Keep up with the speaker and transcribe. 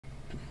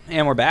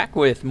And we're back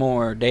with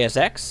more Deus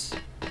Ex,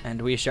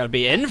 and we shall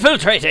be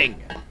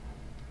infiltrating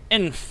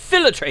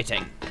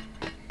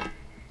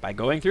by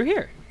going through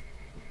here.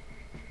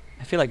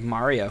 I feel like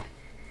Mario.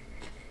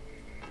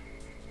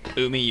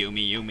 Oomy,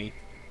 yoomy, yoomy.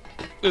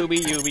 Oomy,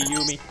 yoomy,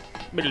 yoomy.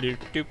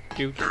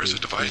 There is a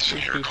device in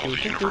here called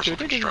the Universal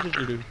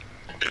Constructor.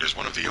 It is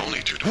one of the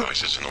only two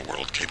devices in the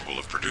world capable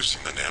of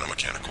producing the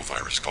nanomechanical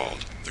virus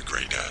called the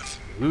Grey Death.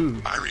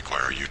 Ooh. I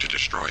require you to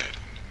destroy it.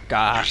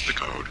 Gosh. Use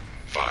the code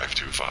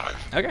 525.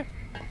 Okay.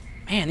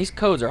 Man, these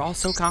codes are all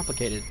so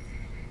complicated.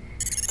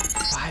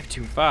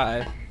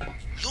 525.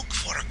 Look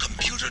for a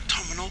computer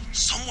terminal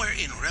somewhere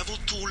in Revel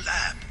 2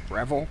 lab.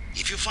 Revel?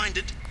 If you find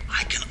it,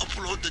 I can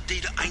upload the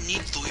data I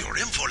need through your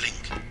info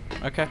link.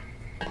 Okay.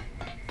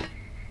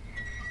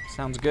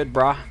 Sounds good,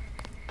 brah.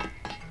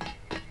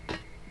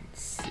 Let's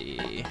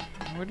see.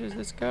 Where does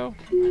this go?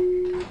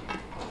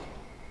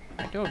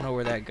 I don't know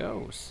where that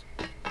goes.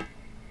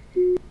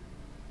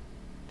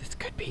 This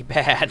could be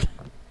bad.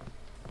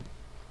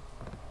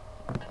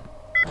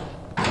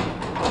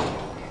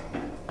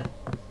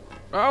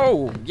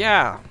 Oh,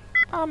 yeah.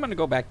 I'm gonna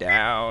go back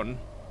down.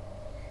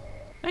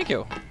 Thank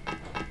you.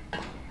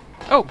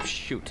 Oh,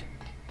 shoot.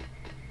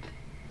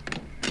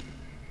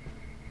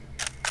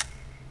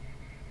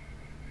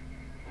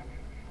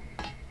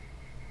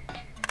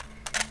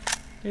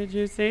 Did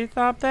you see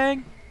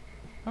something?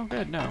 Oh,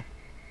 good, no.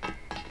 Let's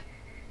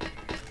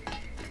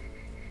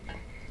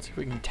see if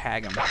we can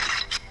tag him.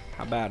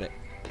 How about it?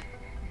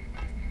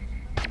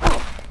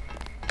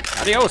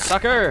 Adios,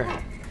 sucker!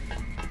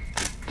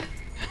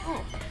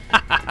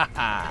 Ha ha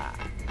ha!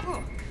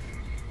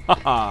 Ha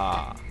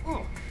ha!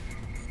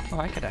 Oh,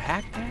 I could have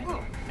hacked that?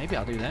 Maybe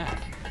I'll do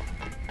that.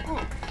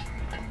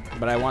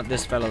 But I want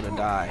this fellow to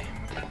die.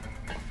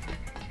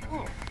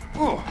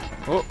 Oh,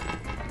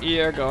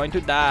 you're going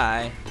to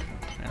die.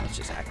 Now let's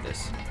just hack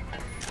this.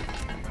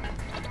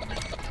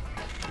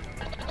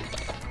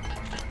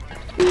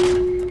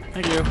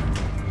 Thank you.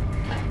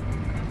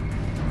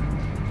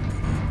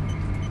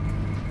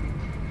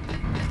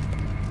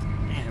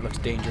 Man, it looks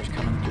dangerous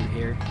coming through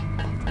here.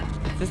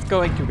 Is this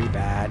going to be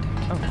bad?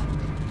 Oh.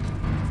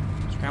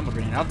 Scramble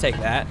grenade. I'll take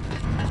that.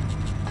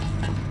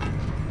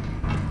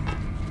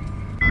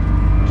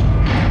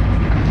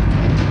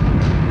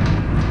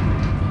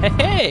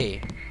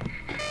 Hey!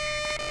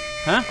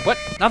 Huh? What?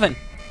 Nothing.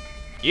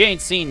 You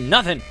ain't seen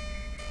nothing.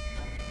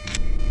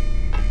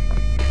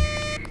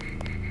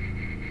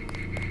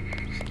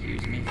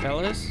 Excuse me,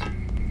 fellas.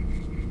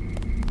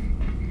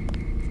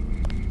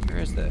 Where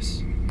is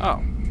this?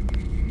 Oh.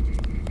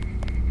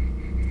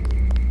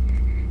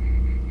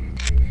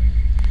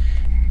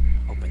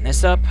 Open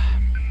this up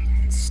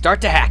and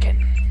start to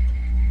hacking.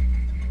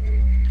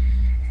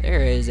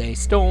 There is a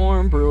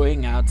storm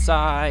brewing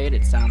outside.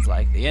 It sounds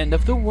like the end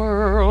of the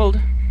world.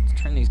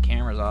 Let's turn these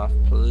cameras off,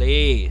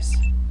 please.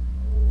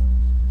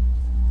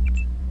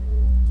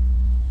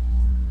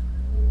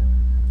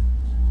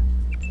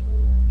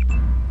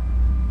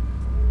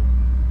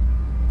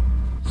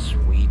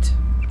 Sweet.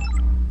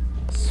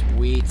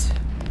 Sweet.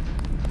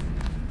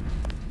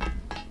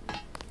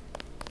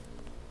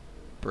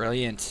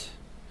 Brilliant.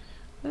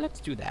 Let's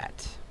do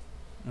that.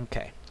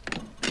 Okay.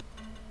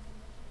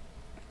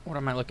 What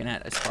am I looking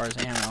at as far as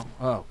ammo?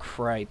 Oh,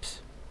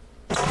 cripes.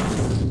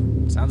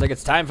 Sounds like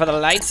it's time for the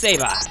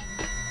lightsaber.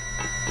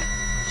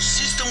 The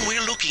system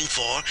we're looking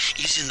for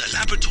is in the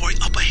laboratory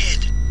up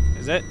ahead.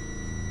 Is it?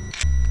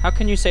 How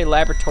can you say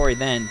laboratory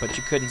then, but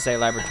you couldn't say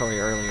laboratory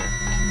earlier?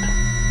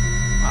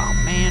 Oh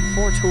man,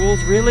 4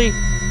 tools, really?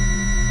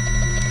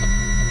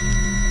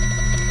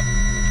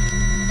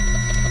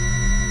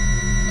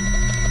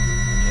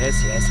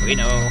 Yes, yes, we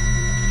know.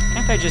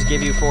 Can't I just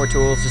give you 4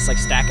 tools, just like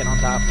stack it on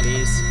top,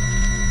 please?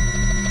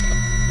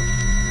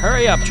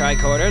 Hurry up,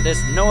 tricorder.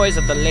 This noise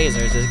of the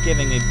lasers is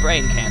giving me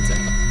brain cancer.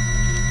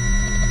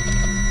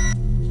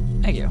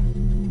 Thank you.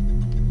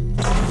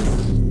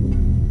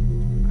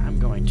 I'm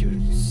going to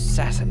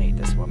assassinate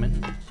this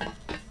woman.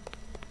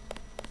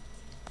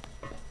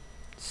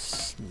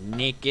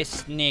 Sneaky,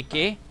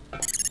 sneaky.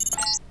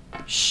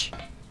 Shh.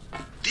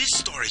 This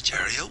storage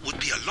area would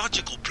be a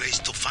logical place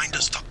to find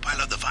a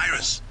stockpile of the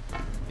virus.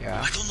 Yeah.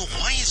 I don't know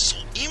why it's so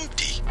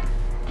empty.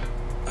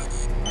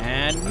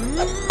 And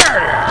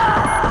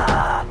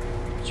murder!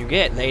 What'd you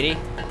get, lady?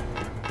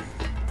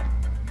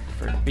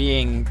 For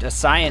being a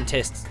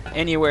scientist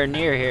anywhere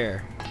near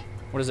here.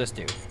 What does this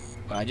do?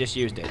 Well, I just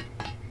used it. Is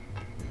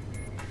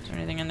there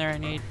anything in there I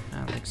need? I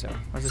don't think so.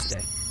 What does this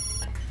say?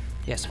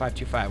 Yes,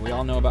 525. We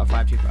all know about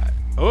 525.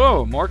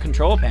 Oh, more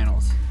control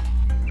panels.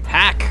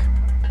 Hack!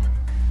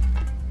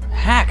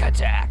 Hack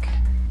attack!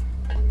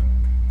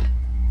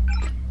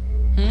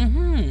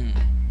 Mm-hmm.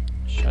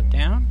 Shut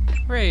down.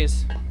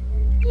 Raise.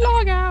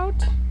 Log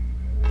out.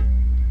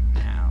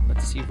 Now,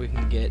 let's see if we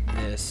can get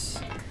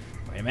this.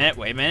 Wait a minute,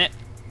 wait a minute.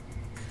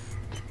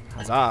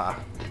 Huzzah.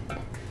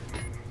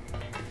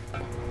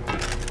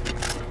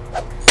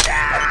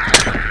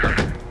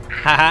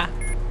 Haha.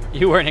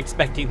 You weren't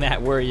expecting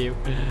that, were you?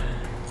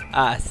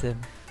 Awesome.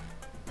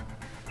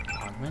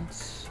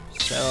 Augments.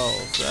 Sell.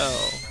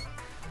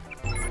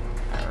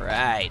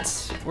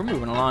 right. We're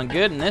moving along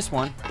good in this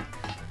one.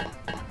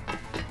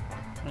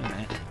 Wait a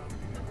minute.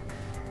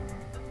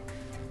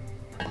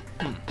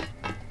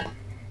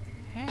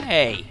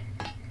 Hey.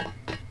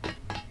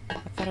 I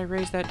thought I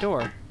raised that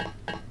door.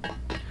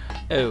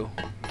 Oh,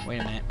 wait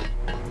a minute.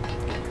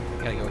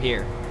 Gotta go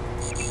here.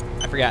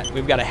 I forgot.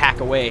 We've got to hack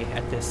away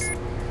at this.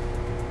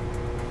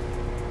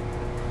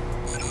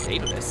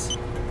 Daedalus.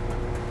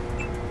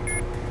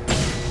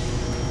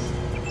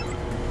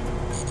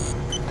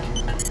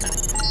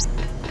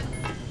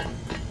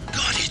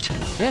 Got it.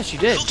 Yes, you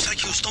did. Looks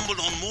like you stumbled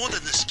on more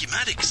than the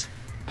schematics.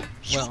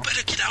 You Well,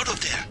 better get out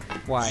of there.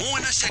 why? More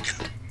in a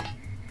second.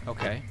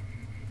 Okay.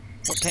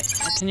 Well,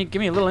 can you give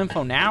me a little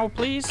info now,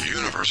 please? The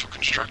Universal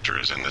Constructor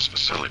is in this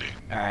facility.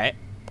 Alright.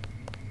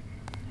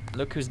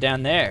 Look who's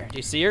down there. Do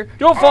you see her?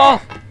 Don't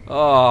fall!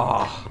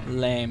 Oh,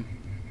 lame.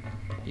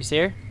 You see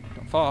her?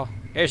 Don't fall.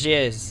 Here she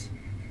is.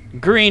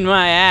 Green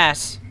my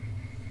ass.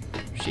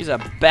 She's a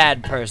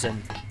bad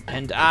person.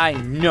 And I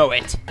know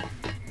it.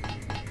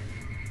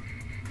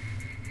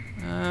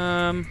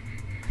 I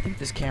think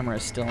this camera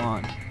is still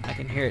on. I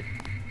can hear it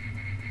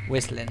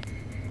whistling.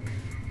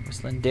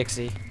 Whistling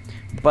Dixie.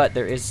 But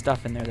there is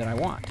stuff in there that I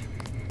want.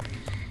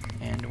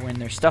 And when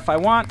there's stuff I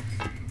want,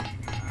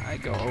 I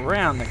go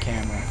around the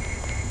camera.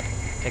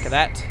 Take a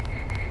that.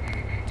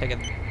 Take a...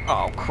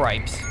 Oh,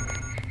 cripes.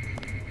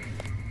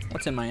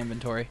 What's in my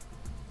inventory?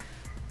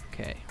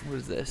 Okay, what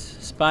is this?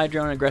 Spy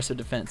drone, aggressive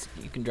defense.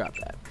 You can drop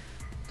that.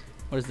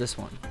 What is this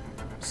one?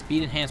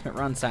 Speed enhancement,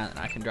 run silent.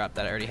 I can drop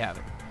that. I already have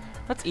it.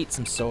 Let's eat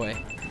some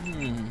soy.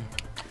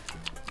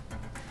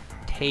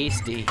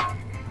 Tasty.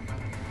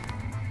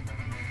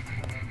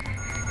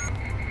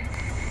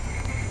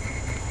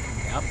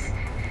 Yep.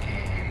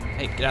 And,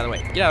 hey, get out of the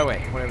way. Get out of the way.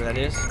 Whatever that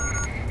is.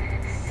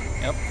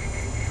 Yep.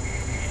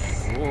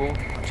 And, whoa.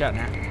 Watch out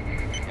now.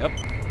 Yep.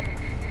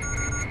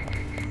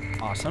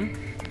 Awesome.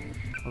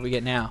 What do we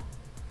get now?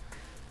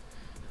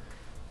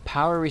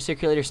 Power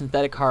recirculator,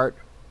 synthetic heart.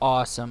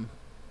 Awesome.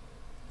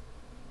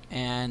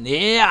 And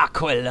the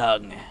aqua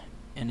lung.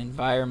 And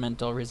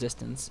environmental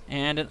resistance.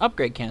 And an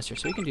upgrade canister.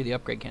 So we can do the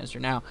upgrade canister.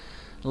 Now,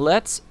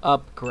 let's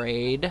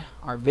upgrade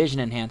our vision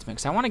enhancement.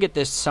 Because I want to get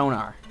this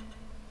sonar.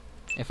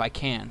 If I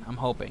can. I'm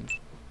hoping.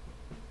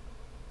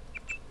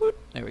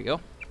 There we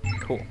go.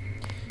 Cool.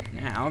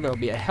 Now, there'll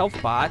be a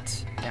health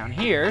bot down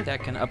here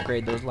that can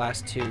upgrade those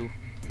last two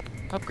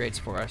upgrades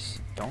for us.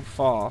 Don't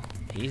fall.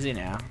 Easy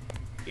now.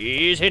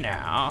 Easy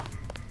now.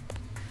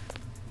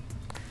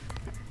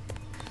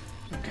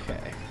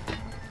 Okay.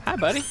 Hi,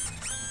 buddy.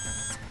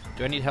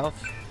 Do I need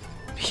health?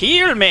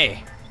 Heal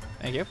me!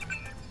 Thank you.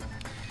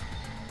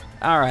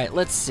 Alright,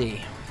 let's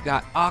see. We've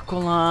got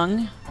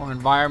Aqualung or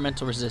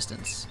environmental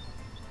resistance.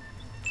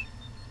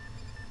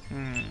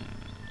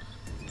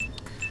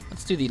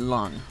 Let's do the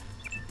lung.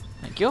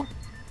 Thank you.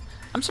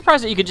 I'm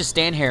surprised that you could just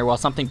stand here while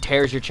something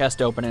tears your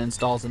chest open and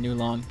installs a new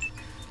lung.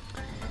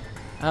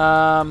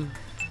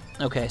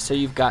 Okay, so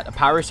you've got a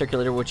power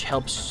recirculator, which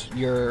helps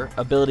your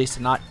abilities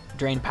to not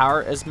drain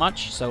power as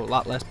much, so a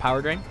lot less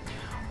power drain.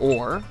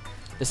 Or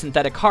the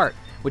synthetic heart,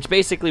 which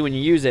basically when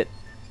you use it,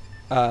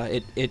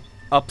 it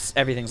ups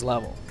everything's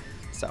level.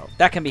 So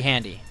that can be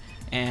handy.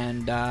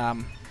 And,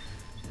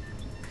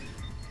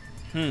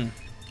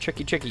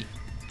 tricky.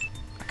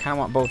 I kind of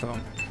want both of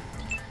them.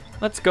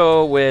 Let's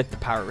go with the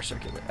power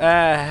recirculator.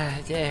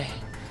 Yeah.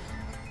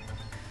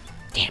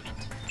 Damn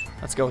it.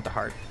 Let's go with the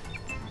heart.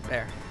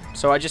 There.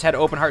 So I just had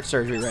open heart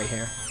surgery right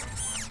here.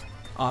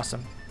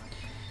 Awesome.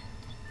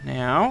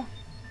 Now,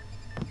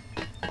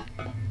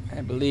 I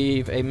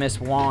believe a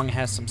Miss Wong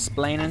has some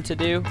splaining to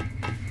do.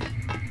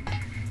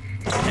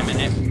 A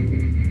minute.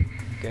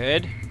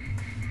 Good.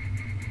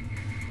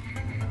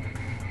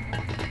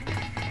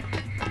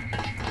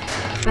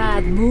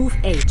 Bad move,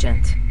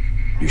 Agent.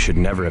 You should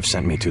never have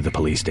sent me to the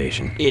police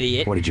station.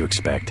 Idiot. What did you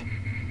expect?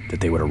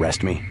 That they would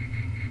arrest me?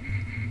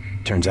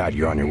 Turns out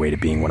you're on your way to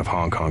being one of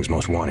Hong Kong's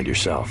most wanted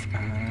yourself.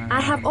 I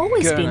have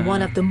always been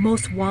one of the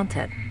most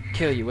wanted.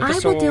 Kill you with a I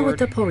sword. will deal with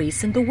the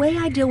police in the way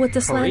I deal with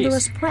the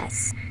slanderous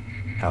press.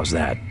 How's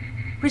that?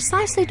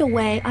 Precisely the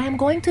way I am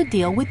going to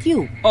deal with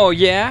you. Oh,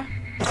 yeah?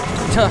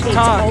 Tough It's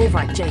talk. over,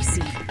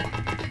 JC.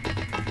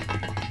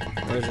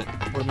 Where is it?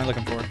 What am I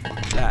looking for?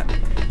 That.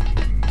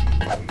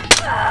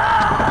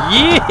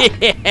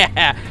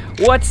 Yeah!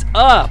 What's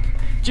up?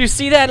 Did you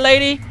see that,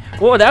 lady?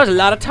 Whoa, that was a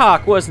lot of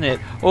talk, wasn't it?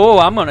 Oh,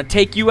 I'm gonna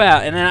take you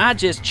out, and then I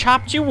just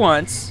chopped you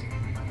once,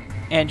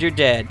 and you're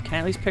dead. Can I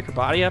at least pick her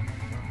body up?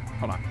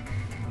 Hold on.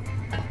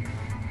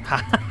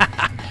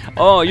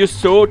 Oh, you're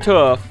so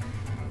tough.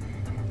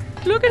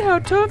 Look at how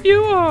tough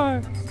you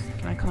are.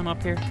 Can I climb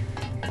up here?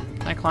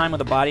 Can I climb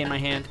with a body in my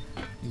hand?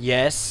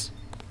 Yes.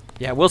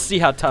 Yeah, we'll see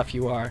how tough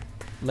you are,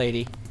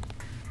 lady.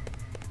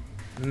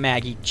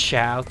 Maggie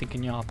Chow,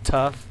 thinking y'all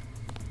tough.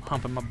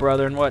 Humping my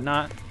brother and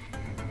whatnot.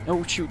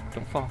 Oh, shoot.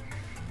 Don't fall.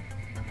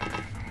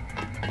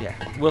 Yeah,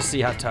 we'll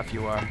see how tough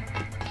you are.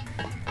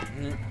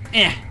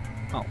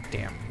 Oh,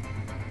 damn.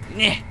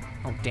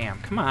 Oh, damn.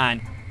 Come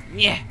on.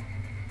 Yeah.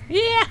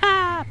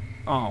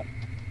 Oh.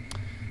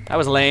 That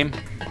was lame.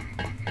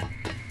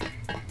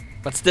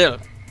 But still,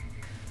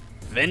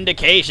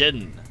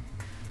 Vindication.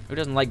 Who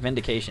doesn't like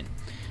vindication?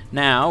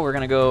 Now we're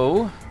gonna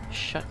go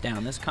shut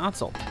down this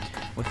console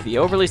with the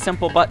overly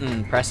simple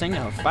button pressing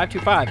of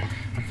 525.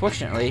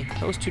 Unfortunately,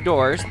 those two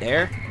doors,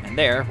 there and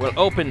there, will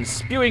open,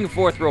 spewing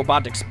forth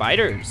robotic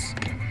spiders.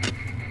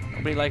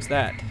 Nobody likes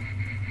that.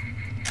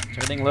 Is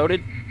everything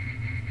loaded?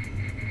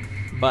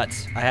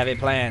 But I have a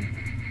plan.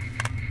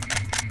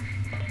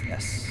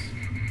 Yes.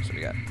 That's what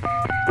we got.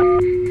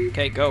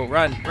 Okay, go.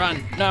 Run.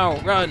 Run. No,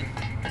 run.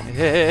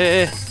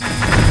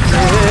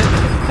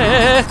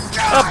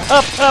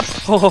 Up.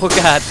 Oh,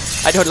 God.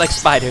 I don't like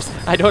spiders.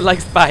 I don't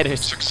like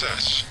spiders.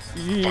 Success.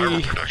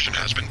 Viral production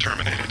has been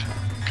terminated.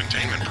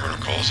 Containment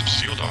protocols have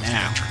sealed off the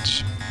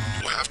entrance.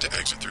 You will have to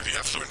exit through the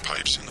effluent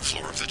pipes in the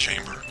floor of the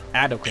chamber.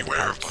 Adequate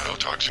Beware pipes. of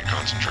biotoxin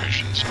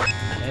concentrations.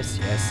 Yes,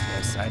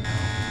 I know.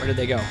 Where did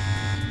they go?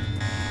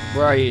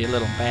 Where are you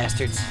little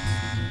bastards?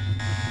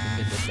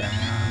 Get this down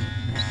now.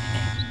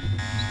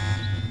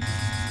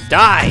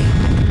 Die!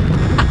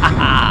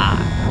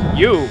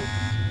 You!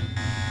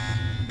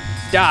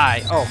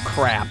 Die! Oh,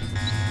 crap.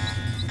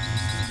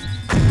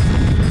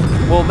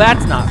 Well,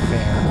 that's not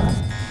fair.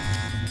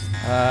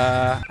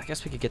 I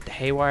guess we could get the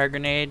haywire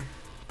grenade.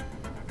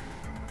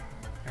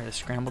 Or the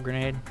scramble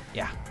grenade.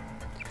 Yeah.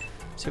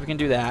 See if we can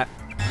do that.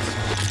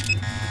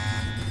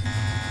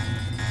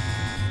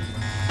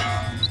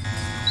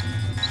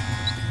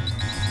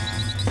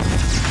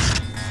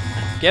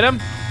 Get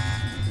him?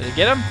 Did it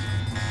get him?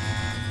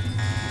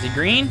 Is he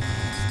green?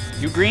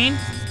 You green?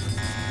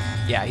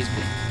 Yeah, he's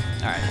green.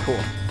 Alright, cool.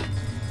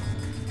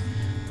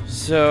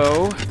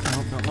 So,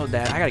 nope, don't load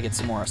that. I gotta get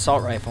some more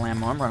assault rifle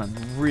ammo. I'm running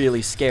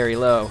really scary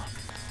low.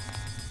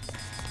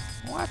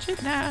 Watch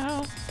it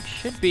now.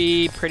 Should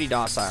be pretty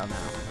docile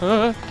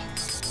now.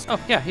 Oh,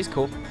 yeah, he's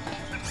cool.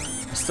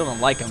 I still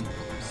don't like him.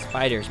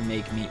 Spiders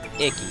make me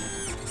icky.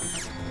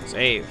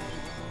 Save.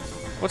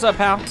 What's up,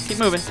 pal? Keep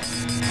moving.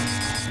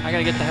 I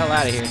gotta get the hell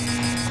out of here.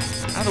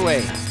 Out of the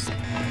way.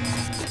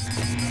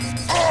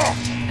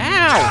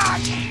 Ow!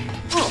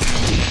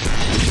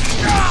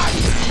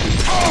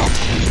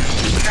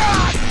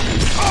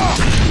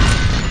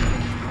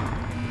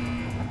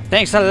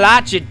 Thanks a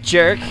lot, you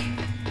jerk.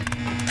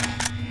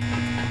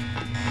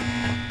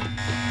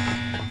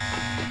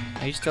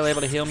 Are you still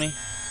able to heal me?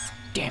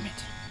 Damn it.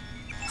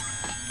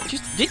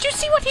 Did you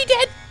see what he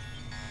did?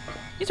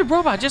 He's a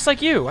robot just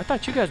like you. I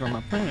thought you guys were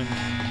my friends.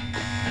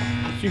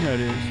 You know it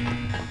is.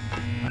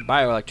 My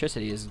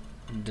bioelectricity is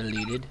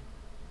deleted.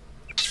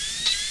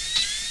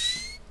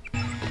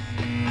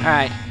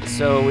 Alright,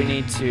 so we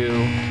need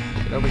to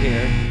get over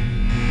here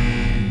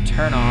and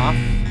turn off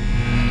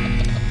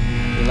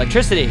the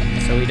electricity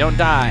so we don't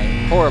die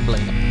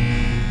horribly.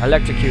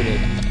 Electrocuted.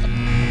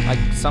 Like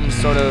some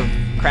sort of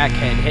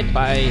crackhead hit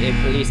by a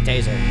police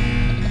taser.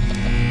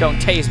 Don't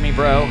tase me,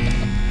 bro.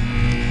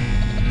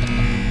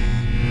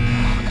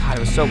 Oh, God, it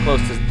was so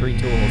close to 3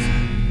 tools.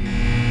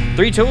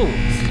 3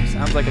 tools.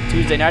 Sounds like a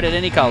Tuesday night at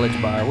any college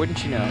bar,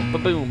 wouldn't you know?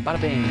 Ba-boom,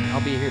 bada-bing.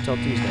 I'll be here till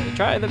Tuesday.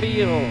 Try the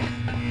veal.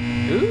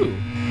 Ooh.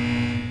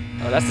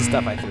 Oh, that's the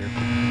stuff I threw.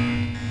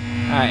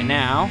 Alright,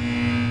 now,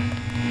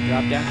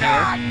 drop down here.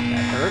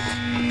 That hurt.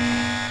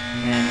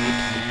 And then we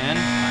can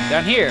climb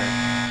down here.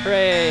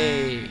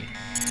 Hooray!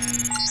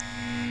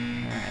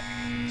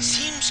 Alright.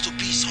 Seems to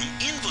be some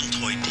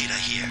inventory data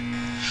here.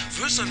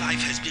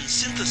 VersaLife has been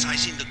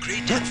synthesizing the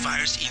Grey Death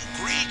virus in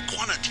great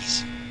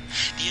quantities.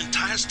 The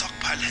entire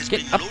stockpile has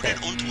been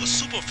loaded onto a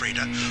super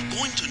freighter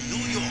going to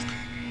New York.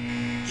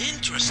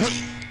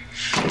 Interesting.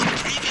 The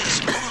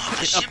previous owner of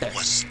the ship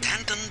was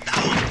Stanton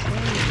Down.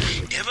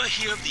 Ever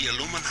hear of the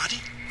Illuminati?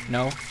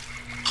 No.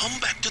 Come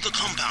back to the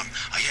compound.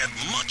 I have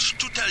much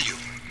to tell you.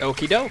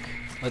 Okie doke.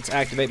 Let's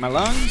activate my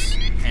lungs.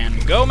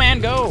 And go,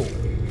 man, go.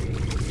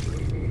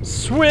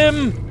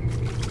 Swim.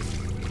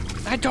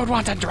 I don't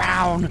want to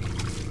drown.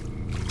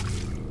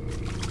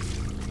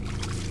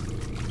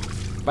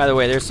 By the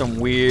way, there's some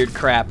weird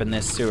crap in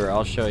this sewer.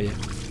 I'll show you.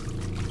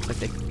 It's like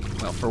they,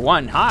 well, for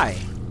one, hi.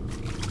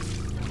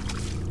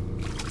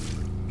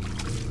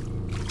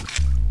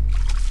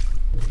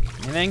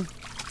 Anything?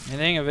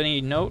 Anything of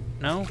any note?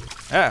 No?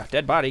 Ah,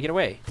 dead body, get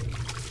away.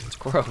 It's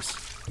gross.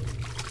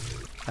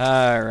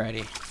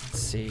 Alrighty, let's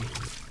see.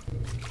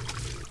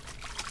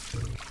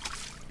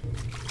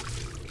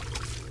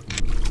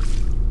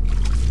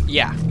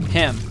 Yeah,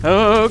 him.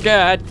 Oh,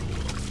 God.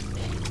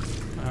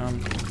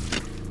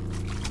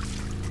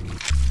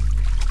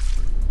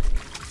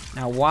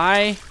 Now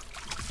why...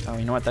 Oh,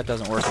 you know what? That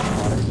doesn't work in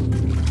water.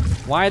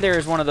 Why there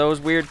is one of those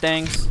weird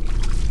things,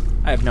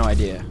 I have no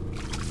idea.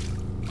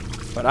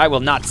 But I will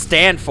not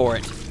stand for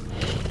it.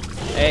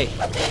 Hey.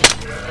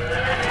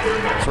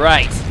 That's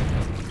right.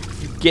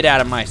 You get out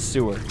of my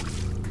sewer.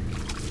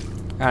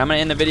 Alright, I'm going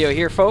to end the video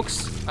here,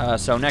 folks.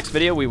 So next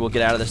video, we will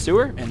get out of the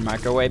sewer and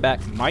make our way back.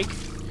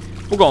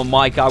 We're going to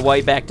make our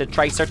way back to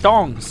Tracer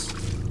Tongs.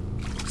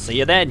 See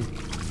you then.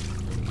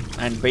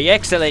 And be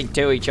excellent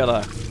to each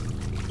other.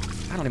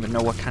 I don't even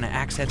know what kind of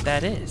accent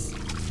that is.